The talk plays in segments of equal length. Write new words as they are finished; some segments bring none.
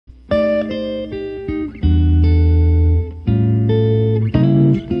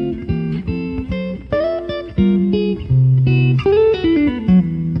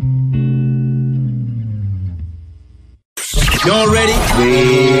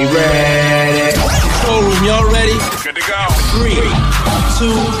ready? Good to go. 3, 2,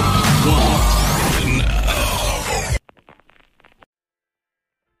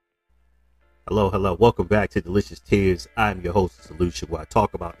 1. Hello. Welcome back to Delicious Tears. I'm your host, Solution, where I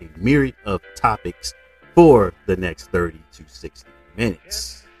talk about a myriad of topics for the next 30 to 60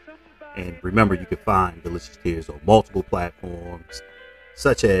 minutes. And remember, you can find Delicious Tears on multiple platforms,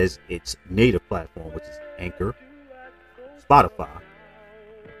 such as its native platform, which is Anchor, Spotify,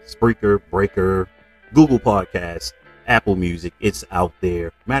 Spreaker, Breaker, Google Podcasts, Apple Music. It's out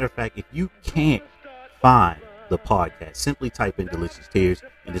there. Matter of fact, if you can't find the podcast, simply type in Delicious Tears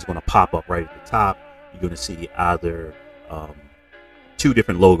and it's going to pop up right at the top. You're going to see either two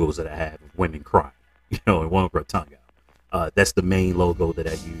different logos that I have of women crying, and one with her tongue out. That's the main logo that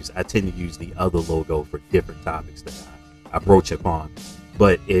I use. I tend to use the other logo for different topics that I broach upon.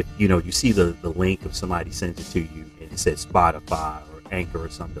 But if you see the link of somebody sends it to you and it says Spotify or Anchor or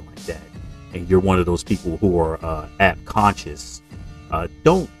something like that, and you're one of those people who are app conscious,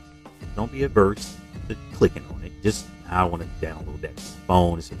 don't be averse to clicking on it. Just, I want to download that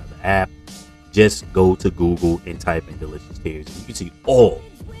phone. It's another app. Just go to Google and type in Delicious Tears, and you can see all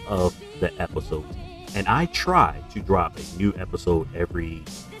of the episodes. And I try to drop a new episode every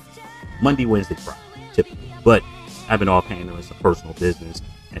Monday, Wednesday, Friday, typically. But I've been off handling some personal business,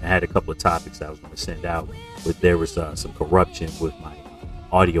 and I had a couple of topics I was going to send out, but there was some corruption with my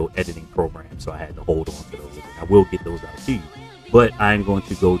audio editing program, so I had to hold on to those. And I will get those out to you, but I'm going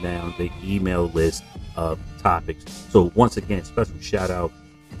to go down the email list of topics. So once again, special shout out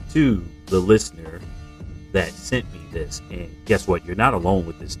to the listener that sent me this. And guess what? You're not alone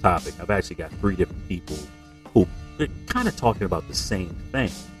with this topic. I've actually got 3 different people who are kind of talking about the same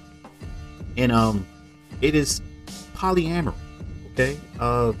thing. And it is polyamory. Okay.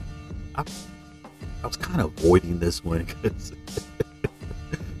 I was kind of avoiding this one because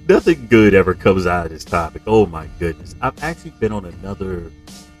nothing good ever comes out of this topic. Oh my goodness. I've actually been on another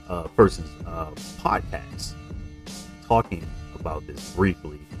person's podcast talking about this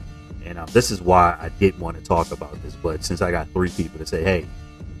briefly. And this is why I didn't want to talk about this. But since I got 3 people to say, hey,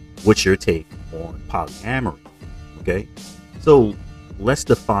 what's your take on polyamory? Okay. So let's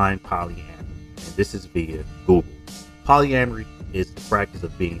define polyamory. And this is via Google. Polyamory is the practice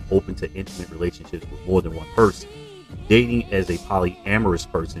of being open to intimate relationships with more than one person. Dating as a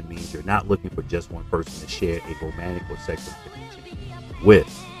polyamorous person means you're not looking for just one person to share a romantic or sexual connection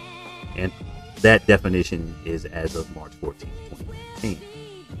with. And that definition is as of March 14, 2019.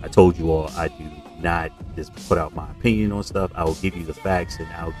 I told you all I do not just put out my opinion on stuff. I will give you the facts and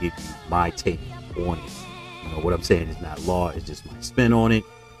I'll give you my take on it. What I'm saying is not law, it's just my spin on it.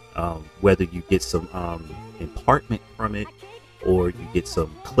 Whether you get some impartment from it or you get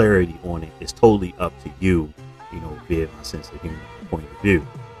some clarity on it, it's totally up to you, via my sense of humor point of view.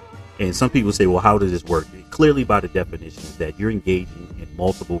 And some people say, well, how does this work? Clearly by the definition is that you're engaging in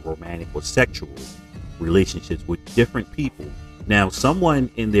multiple romantic or sexual relationships with different people. Now, someone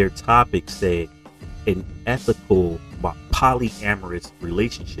in their topic said an ethical polyamorous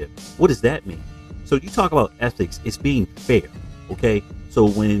relationship. What does that mean? So you talk about ethics, it's being fair, okay? So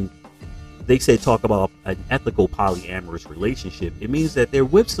when they say talk about an ethical polyamorous relationship, it means that they're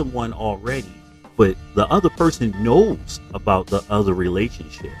with someone already, but the other person knows about the other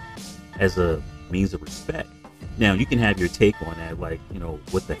relationship as a means of respect. Now, you can have your take on that, like,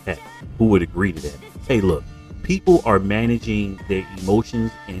 what the heck? Who would agree to that? Hey, look, people are managing their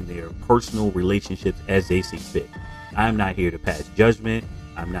emotions and their personal relationships as they see fit. I'm not here to pass judgment.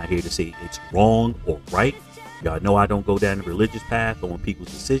 I'm not here to say it's wrong or right. Y'all know I don't go down the religious path on people's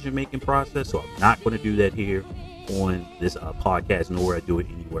decision-making process, so I'm not going to do that here on this podcast, nor I do it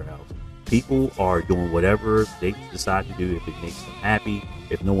anywhere else. People are doing whatever they decide to do if it makes them happy,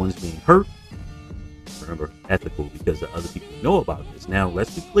 if no one's being hurt. Remember, ethical, because the other people know about this. Now,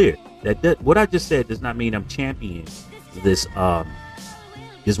 let's be clear that what I just said does not mean I'm championing this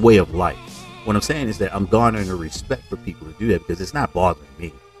this way of life. What I'm saying is that I'm garnering a respect for people to do that because it's not bothering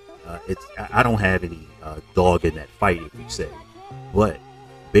me. I don't have any dog in that fight, if you say. But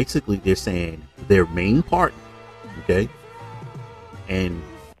basically, they're saying their main partner, okay, and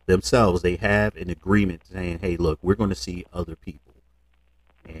themselves, they have an agreement saying, hey, look, we're going to see other people.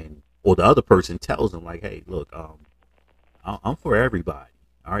 Or the other person tells them, like, hey, look, I'm for everybody.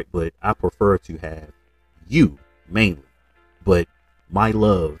 All right, but I prefer to have you mainly. But my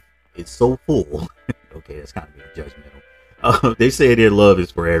love is so full. Okay, that's kind of being judgmental. They say their love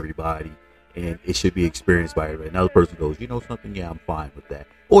is for everybody and it should be experienced by everybody. Another person goes, you know something? Yeah, I'm fine with that.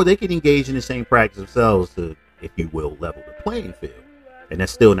 Or they can engage in the same practice themselves to, if you will, level the playing field. And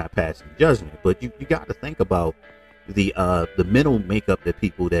that's still not passing judgment. But you got to think about the mental makeup that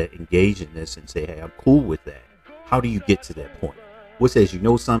people that engage in this and say, hey, I'm cool with that. how do you get to that point? What says, you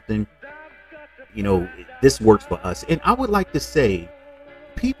know something, you know, this works for us? And I would like to say,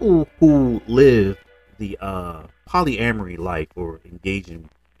 people who live the polyamory life or engage in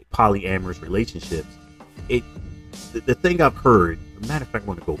polyamorous relationships, the thing I've heard, matter of fact, I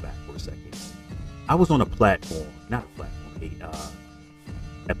want to go back for a second. I was on a platform, not a platform,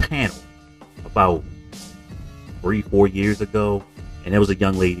 a panel about 3-4 years ago, and there was a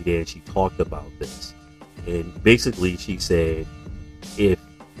young lady there, and she talked about this. And basically, she said, if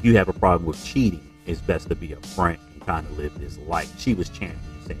you have a problem with cheating, it's best to be upfront and kind of live this life. She was championing,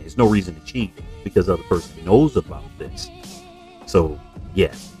 saying there's no reason to cheat because the other person knows about this. So,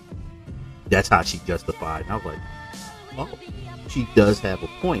 yeah, that's how she justified. And I was like, oh, she does have a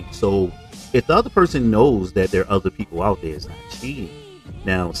point. So, if the other person knows that there are other people out there, it's not cheating.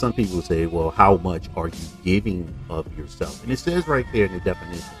 Now, some people say, well, how much are you giving of yourself? And it says right there in the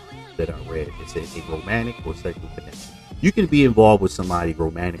definition that I read, it says a romantic or sexual connection. You can be involved with somebody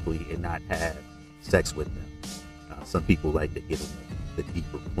romantically and not have sex with them. Some people like to get on the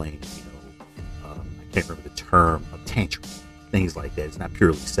deeper plane, you know. I can't remember the term of tantra, things like that. It's not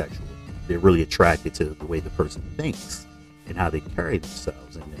purely sexual. They're really attracted to the way the person thinks and how they carry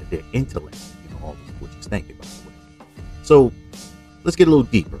themselves and their intellect, you know, all this, what you're thinking, by the way. So let's get a little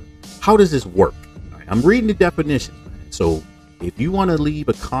deeper. How does this work? All right, I'm reading the definitions, man. So if you want to leave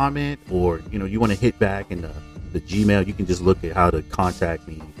a comment, or you know, you want to hit back in the Gmail, you can just look at how to contact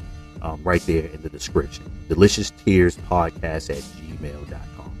me right there in the description.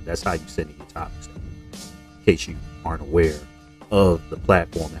 DeliciousTearsPodcast@gmail.com. That's how you send in your topics, in case you aren't aware of the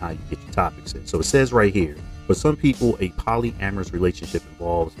platform and how you get your topics in. So it says right here, for some people, a polyamorous relationship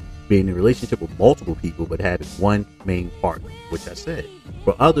involves being in a relationship with multiple people but having one main partner, which I said.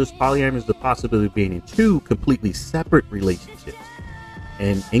 For others, polyamorous is the possibility of being in two completely separate relationships.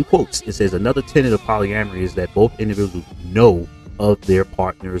 And in quotes, it says another tenet of polyamory is that both individuals know of their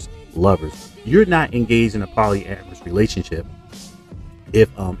partner's lovers. You're not engaged in a polyamorous relationship if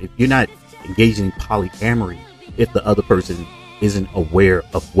you're not engaging in polyamory if the other person isn't aware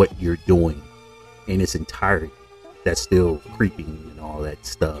of what you're doing in its entirety. That's still creeping and all that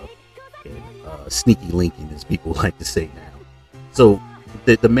stuff, and sneaky linking, as people like to say now. So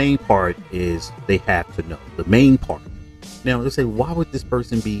the main part is they have to know the main part. Now they say, why would this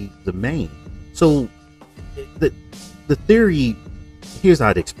person be the main? So the theory, here's how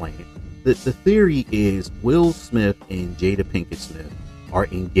I'd explain it. The theory is Will Smith and Jada Pinkett Smith are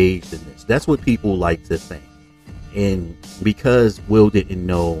engaged in this. That's what people like to think. And because Will didn't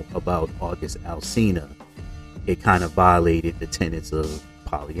know about August Alsina, it kind of violated the tenets of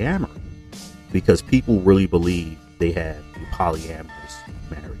polyamory, because people really believe they have a polyamorous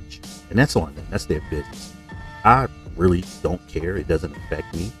marriage, and that's on them. That's their business. I really don't care. It doesn't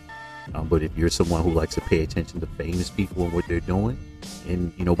affect me. But if you're someone who likes to pay attention to famous people and what they're doing,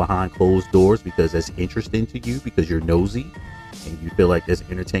 and you know, behind closed doors, because that's interesting to you, because you're nosy and you feel like that's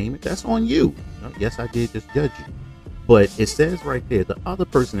entertainment, that's on you. Yes, I did just judge you, but it says right there the other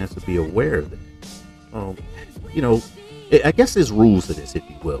person has to be aware of that. You know, I guess there's rules to this, if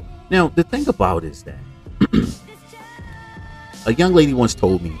you will. Now, the thing about it is that a young lady once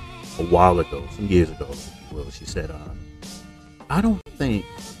told me a while ago, some years ago, if you will, she said, I don't think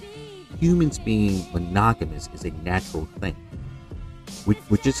humans being monogamous is a natural thing.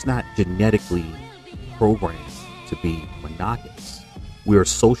 We're just not genetically programmed to be monogamous. We are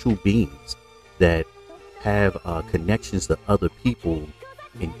social beings that have connections to other people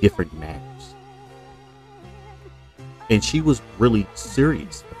in different manners. And she was really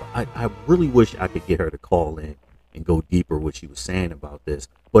serious. I really wish I could get her to call in and go deeper what she was saying about this.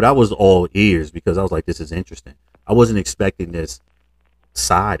 But I was all ears, because I was like, this is interesting. I wasn't expecting this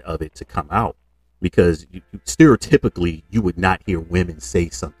side of it to come out, because stereotypically you would not hear women say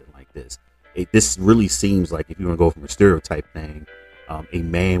something like this. This really seems like, if you want to go from a stereotype thing, a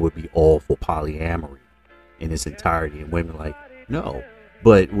man would be all for polyamory in its entirety, and women like, no.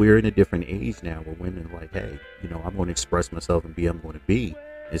 But we're in a different age now where women are like, hey, you know, I'm going to express myself and be I'm going to be.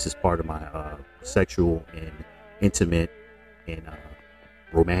 This is part of my sexual and intimate and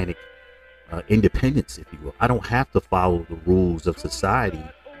romantic independence, if you will. I don't have to follow the rules of society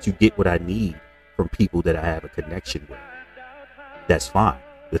to get what I need from people that I have a connection with. That's fine.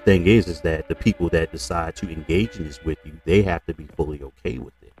 The thing is that the people that decide to engage in this with you, they have to be fully okay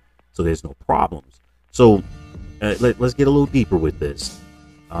with it. So there's no problems. So let's get a little deeper with this,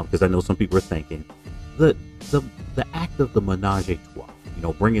 because I know some people are thinking the act of the menage a trois, you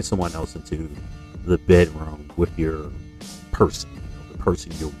know, bringing someone else into the bedroom with your person, you know, the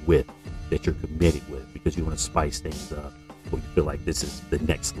person you're with, that you're committed with, because you want to spice things up, or you feel like this is the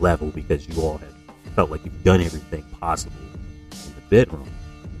next level because you all have felt like you've done everything possible in the bedroom.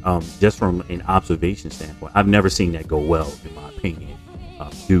 Just from an observation standpoint, I've never seen that go well, in my opinion.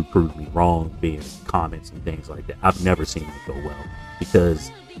 Do prove me wrong, being comments and things like that. I've never seen it go well,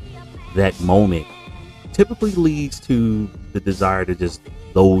 because that moment typically leads to the desire to just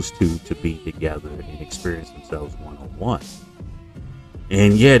those two to be together and experience themselves one-on-one.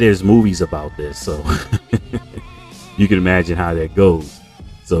 And yeah, there's movies about this, so you can imagine how that goes.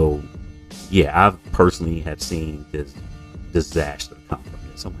 So yeah, I've personally have seen this disaster come from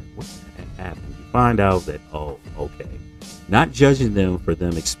this. I'm like, what the heck happened? You find out that, oh, okay. Not judging them for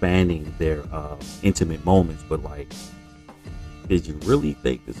them expanding their intimate moments, but like, did you really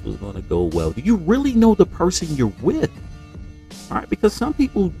think this was going to go well? Do you really know the person you're with? All right, because some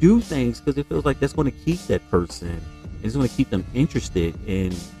people do things because it feels like that's going to keep that person, and it's going to keep them interested,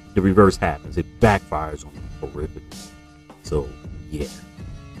 and the reverse happens. It backfires on them horrifically. So, yeah.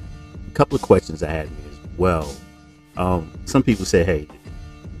 A couple of questions I had as well. Some people say, hey,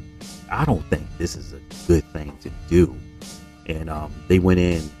 I don't think this is a good thing to do. And they went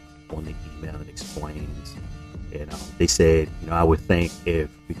in on the email and explains. And they said, I would think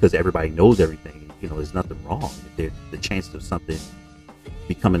because everybody knows everything, there's nothing wrong. The chance of something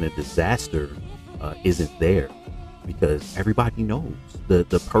becoming a disaster isn't there, because everybody knows.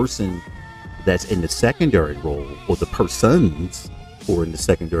 The person that's in the secondary role, or the persons who are in the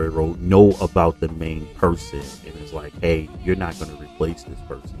secondary role, know about the main person. And it's like, hey, you're not going to replace this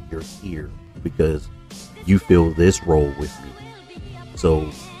person. You're here because you fill this role with me. So,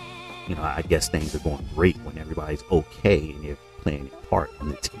 I guess things are going great when everybody's okay and they're playing a part on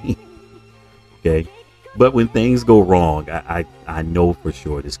the team. Okay. But when things go wrong, I know for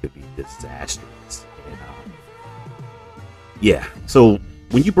sure this could be disastrous. And yeah. So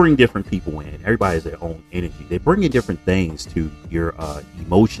when you bring different people in, everybody has their own energy. They bring in different things to your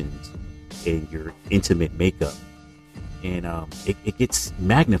emotions and your intimate makeup. And it gets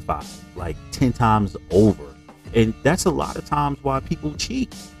magnified like 10 times over. And that's a lot of times why people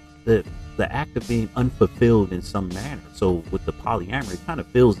cheat. The act of being unfulfilled in some manner. So with the polyamory, it kind of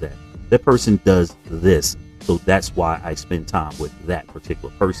feels that person does this, so that's why I spend time with that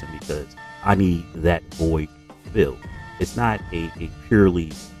particular person, because I need that void filled. It's not a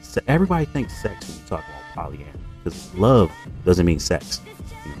purely, everybody thinks sex when you talk about polyamory, because love doesn't mean sex.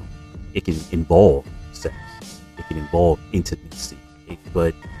 It can involve sex, it can involve intimacy,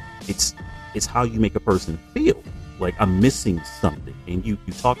 but it's how you make a person feel like I'm missing something. And you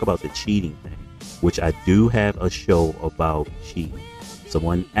talk about the cheating thing, which I do have a show about cheating.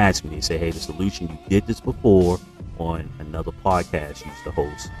 Someone asked me, they say, hey, the solution, you did this before on another podcast you used to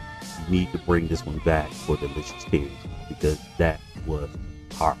host. You need to bring this one back for Delicious Tears, because that was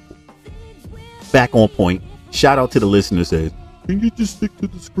powerful. Back on point. Shout out to the listener says, can you just stick to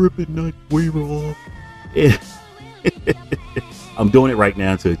the script and not waver off? I'm doing it right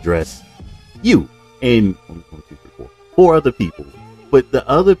now to address you and 4 other people. But the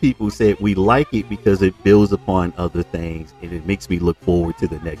other people said we like it because it builds upon other things, and it makes me look forward to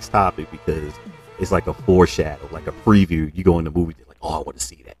the next topic, because it's like a foreshadow, like a preview. You go in the movie, they're like, oh, I want to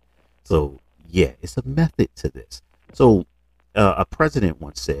see that. So yeah, it's a method to this. So a president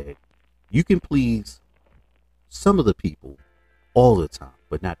once said, you can please some of the people all the time,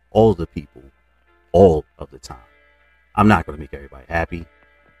 but not all the people all of the time. I'm not going to make everybody happy.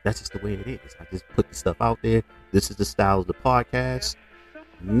 That's just the way it is. I just put the stuff out there. This is the style of the podcast.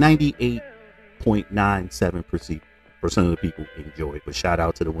 98.97% of the people enjoy it. But shout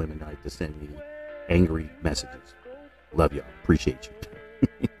out to the women that like to send me angry messages. Love y'all. Appreciate you.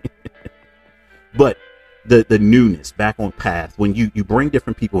 But the newness, back on path, when you bring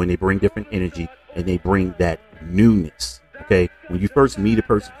different people and they bring different energy and they bring that newness. Okay. When you first meet a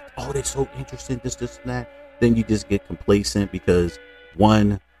person, oh, they're so interesting, this, and that. Then you just get complacent because,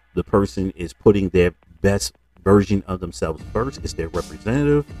 one, the person is putting their best version of themselves first. It's their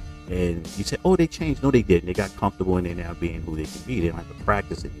representative. And you say, oh, they changed. No, they didn't. They got comfortable and they're now being who they can be. They don't have to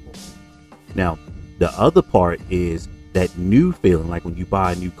practice anymore. Now, the other part is that new feeling, like when you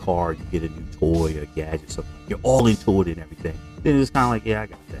buy a new car, you get a new toy or gadget, something. You're all into it and everything. Then it's kind of like, yeah, I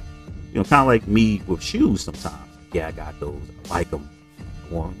got that. Kind of like me with shoes sometimes. Yeah, I got those. I like them.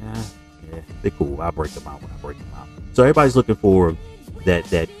 Well, yeah, they're cool. I break them out when I break them out. So everybody's looking for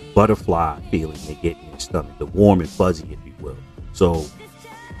that butterfly feeling they get in your stomach, the warm and fuzzy, if you will. So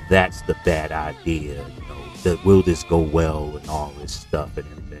that's the bad idea, that will this go well and all this stuff and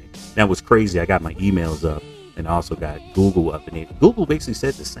everything. Now, what's crazy, I got my emails up and I also got Google up, and Google basically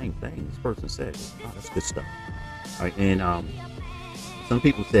said the same thing. This person said, oh, that's good stuff. All right, and some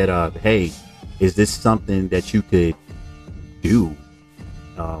people said, hey, is this something that you could do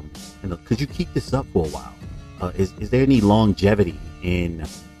could you keep this up for a while? Is there any longevity in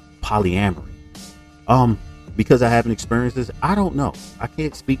polyamory? Because I haven't experienced this, I don't know. I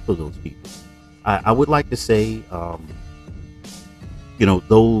can't speak for those people. I would like to say,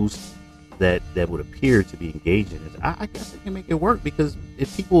 those that would appear to be engaged in this, I guess they can make it work, because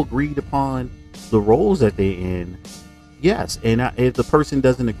if people agreed upon the roles that they're in, yes. And if the person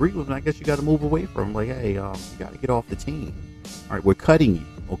doesn't agree with them, I guess you got to move away from them. Like, hey, you got to get off the team. All right, we're cutting you,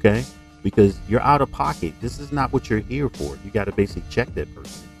 okay? Because you're out of pocket. This is not what you're here for. You got to basically check that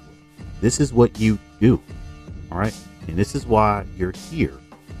person. This is what you do, all right? And this is why you're here.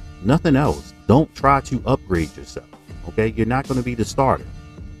 Nothing else. Don't try to upgrade yourself, okay? You're not going to be the starter.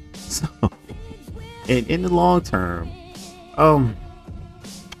 So, and in the long term,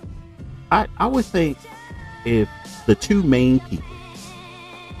 I would think if the two main people,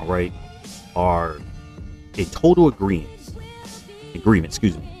 all right, are in total agreement,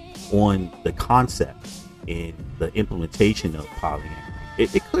 on the concept and the implementation of polyamory,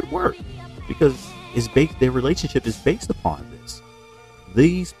 it could work, because their relationship is based upon this.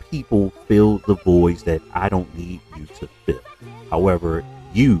 These people fill the voids that I don't need you to fill. However,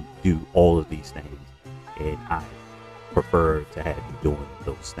 you do all of these things, and I prefer to have you doing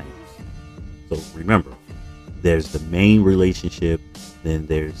those things. So remember, there's the main relationship, then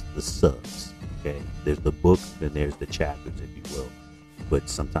there's the subs. Okay, there's the book, then there's the chapters, if you will. But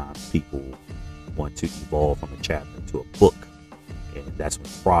sometimes people want to evolve from a chapter to a book, and that's when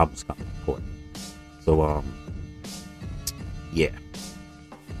problems come into play. So, yeah.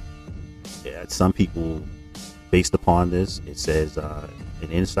 Some people, based upon this, it says an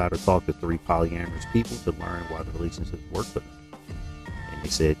insider talked to 3 polyamorous people to learn why the relationships work for them. And they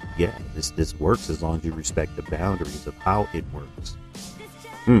said, yeah, this works as long as you respect the boundaries of how it works.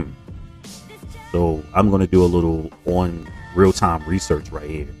 So I'm going to do a little on real-time research right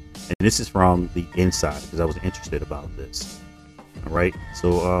here. And this is from the Insider, because I was interested about this. All right.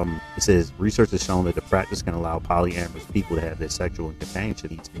 So it says research has shown that the practice can allow polyamorous people to have their sexual and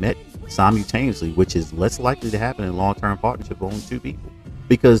companionship needs met simultaneously, which is less likely to happen in long-term partnership of only 2 people.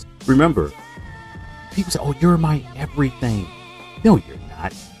 Because remember, people say, oh, you're my everything. No, you're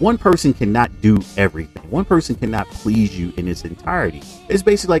not. One person cannot do everything. One person cannot please you in its entirety. It's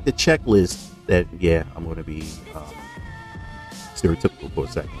basically like the checklist that, yeah, I'm going to be stereotypical for a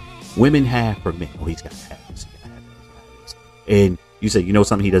second. Women have for men. Oh, he's got to have this. He's got to have this. He's got to have this. And you say, you know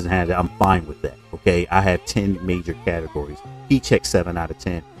something, he doesn't have that. I'm fine with that. Okay, I have 10 major categories. He checks 7 out of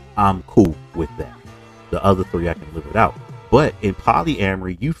 10. I'm cool with that. The other 3 I can live without. But in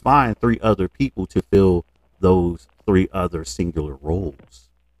polyamory, you find 3 other people to fill those 3 other singular roles.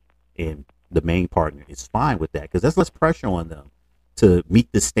 And the main partner is fine with that, because that's less pressure on them to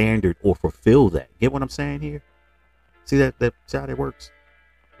meet the standard or fulfill that. Get what I'm saying here? See see how that works?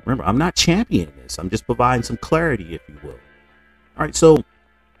 Remember, I'm not championing this. I'm just providing some clarity, if you will. All right, so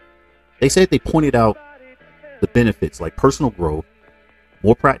they said they pointed out the benefits like personal growth,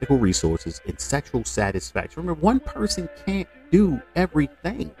 more practical resources, and sexual satisfaction. Remember, one person can't do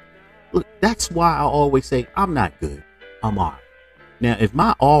everything. Look, that's why I always say I'm not good, I'm all right. Now, if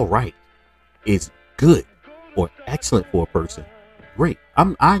my all right is good or excellent for a person, great.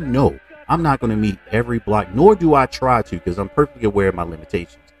 I know I'm not going to meet every block, nor do I try to, because I'm perfectly aware of my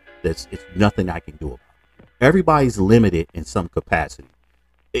limitations. It's nothing I can do about it. Everybody's limited in some capacity.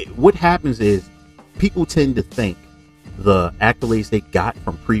 What happens is people tend to think the accolades they got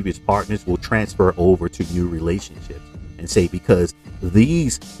from previous partners will transfer over to new relationships, and say, because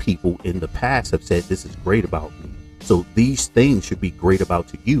these people in the past have said this is great about me, so these things should be great about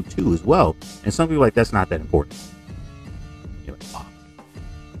to you too as well. And some people are like, that's not that important. You're like, oh.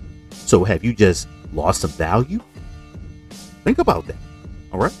 So have you just lost some value? Think about that.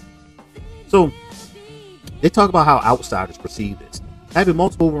 All right. So they talk about how outsiders perceive this. Having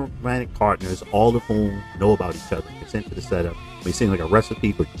multiple romantic partners, all of whom know about each other and consent to the setup, may seem like a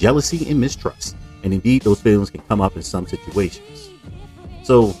recipe for jealousy and mistrust. And indeed, those feelings can come up in some situations.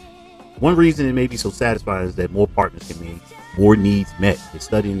 So one reason it may be so satisfying is that more partners can make more needs met. A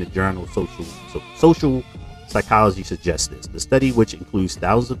study in the journal Social Psychology suggests this. The study, which includes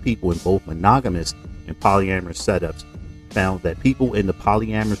thousands of people in both monogamous and polyamorous setups, found that people in the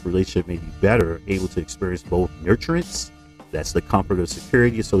polyamorous relationship may be better able to experience both nurturance, that's the comfort of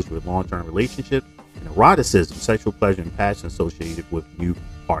security associated with long-term relationships, and eroticism, sexual pleasure and passion associated with new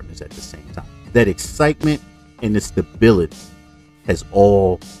partners at the same time. That excitement and the stability has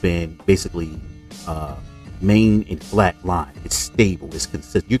all been basically main and flat line. It's stable, it's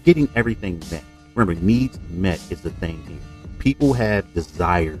consistent. You're getting everything met. Remember, needs met is the thing here. People have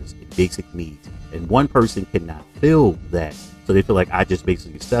desires and basic needs. And one person cannot feel that. So they feel like I just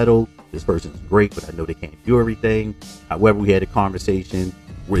basically settled. This person's great, but I know they can't do everything. However, we had a conversation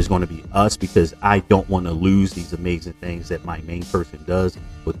where it's going to be us, because I don't want to lose these amazing things that my main person does.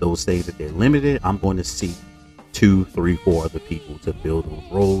 But those things that they're limited, I'm going to seek 2, 3, 4 other people to fill those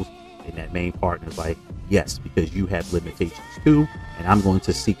roles. And that main partner is like, yes, because you have limitations too, and I'm going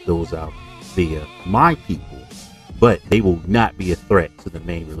to seek those out via my people, but they will not be a threat to the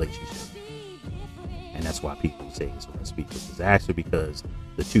main relationship. And that's why people say it's a recipe for disaster, because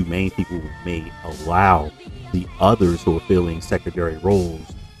the 2 main people may allow the others who are filling secondary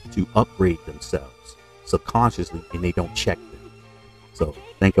roles to upgrade themselves subconsciously, and they don't check them. So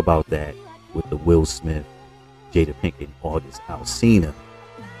think about that with the Will Smith, Jada Pinkett, August Alsina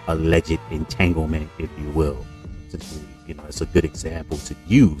alleged entanglement, if you will. Since it's a good example to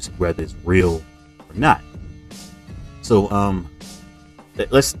use, whether it's real or not. So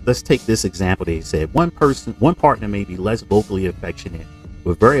let's take this example. They said one partner may be less vocally affectionate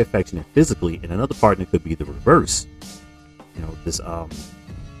but very affectionate physically, and another partner could be the reverse. This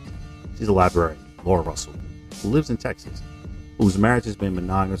she's a librarian, Laura Russell, who lives in Texas, whose marriage has been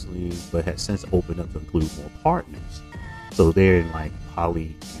monogamously but has since opened up to include more partners. So they're in like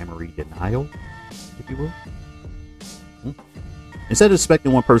polyamory denial, if you will. Instead of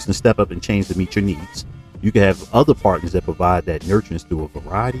expecting one person to step up and change to meet your needs, you can have other partners that provide that nurturance through a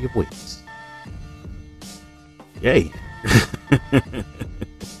variety of ways. Yay.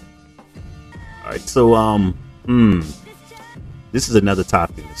 Alright, so this is another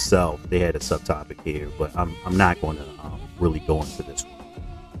topic in itself. They had a subtopic here, but I'm not going to really go into this one.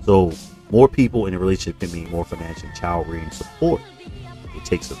 So more people in a relationship can mean more financial and child-rearing support. It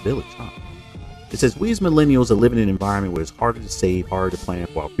takes a village, huh? It says, we as millennials are living in an environment where it's harder to save, harder to plan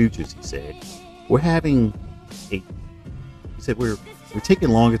for our futures, he said. We're taking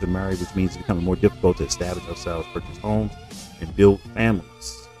longer to marry, which means it's becoming more difficult to establish ourselves, purchase homes, and build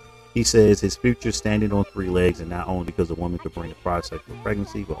families. He says his future standing on 3 legs, and not only because a woman could bring the prospect of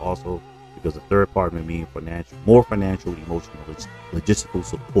pregnancy, but also because a third partner means more financial, emotional, logistical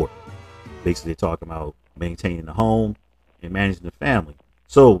support. Basically, they're talking about maintaining the home and managing the family.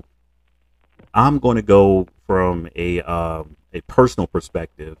 So I'm going to go from a personal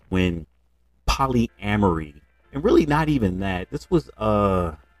perspective when polyamory, and really not even that, this was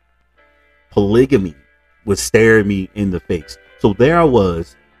polygamy, was staring me in the face. So there I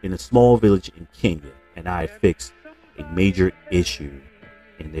was in a small village in Kenya, and I fixed a major issue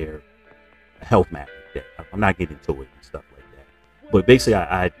in their health matter. I'm not getting into it and stuff like that, but basically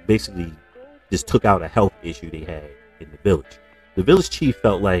I just took out a health issue they had in the village. The village chief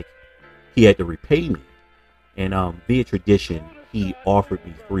felt like he had to repay me, and via tradition he offered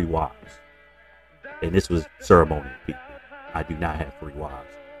me 3 wives, and this was ceremonial, people. I do not have 3 wives.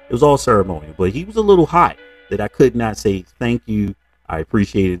 It was all ceremonial, but he was a little hot that I could not say thank you, I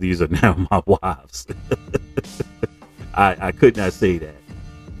appreciate it, these are now my wives. I could not say that.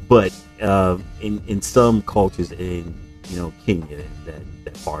 But in some cultures in Kenya,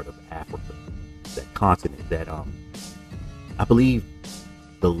 that part of Africa, that continent, that I believe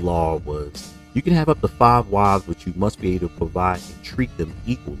the law was you can have up to 5 wives, but you must be able to provide and treat them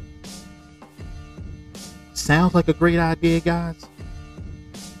equally. Sounds like a great idea, guys,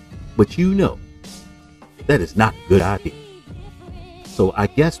 but that is not a good idea. So I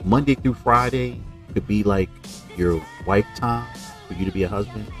guess Monday through Friday could be like your wife time for you to be a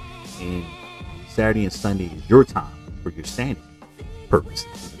husband, and Saturday and Sunday is your time for your sanity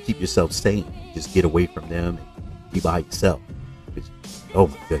purposes. Keep yourself sane. Just get away from them and be by yourself. Oh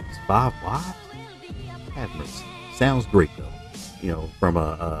my goodness, 5 wives? Have mercy. Sounds great though. From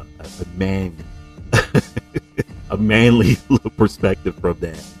a man, a manly perspective from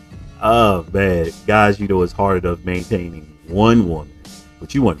that. Oh man, guys, it's hard enough maintaining one woman,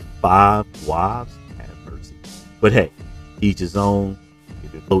 but you want 5 wives? Have mercy. But hey, each his own.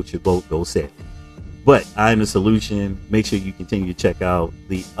 If it floats your boat, go set it. But I'm the solution. Make sure you continue to check out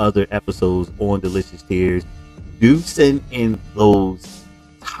the other episodes on Delicious Tears. Do send in those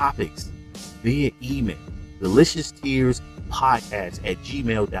topics via email.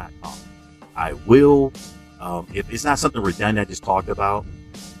 DeliciousTearsPodcast@gmail.com. I will, if it's not something redundant I just talked about,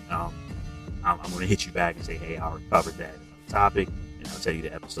 I'm going to hit you back and say, hey, I already covered that topic, and I'll tell you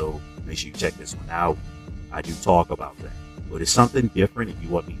the episode. Make sure you check this one out. I do talk about that. But it's something different, if you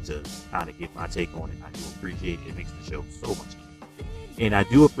want me to kind of get my take on it, I do appreciate it. It makes the show so much easier. And I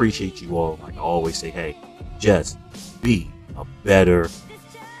do appreciate you all. Like I always say, hey, just be a better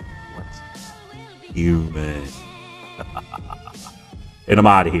human. And I'm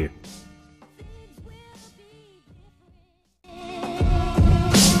out of here.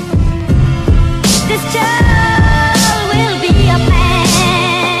 future will be a plan.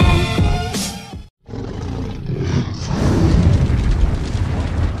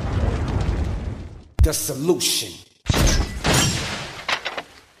 The solution.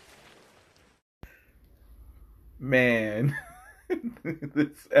 Man,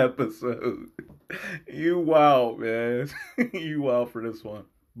 this episode, you wild, man. You wild for this one.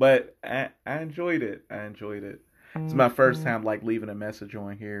 But I enjoyed it. I enjoyed it. It's my first time like leaving a message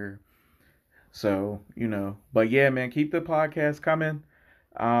on here. So, you know. But yeah, man, keep the podcast coming.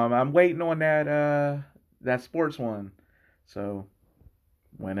 I'm waiting on that sports one. So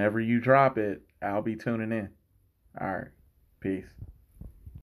whenever you drop it, I'll be tuning in. All right. Peace.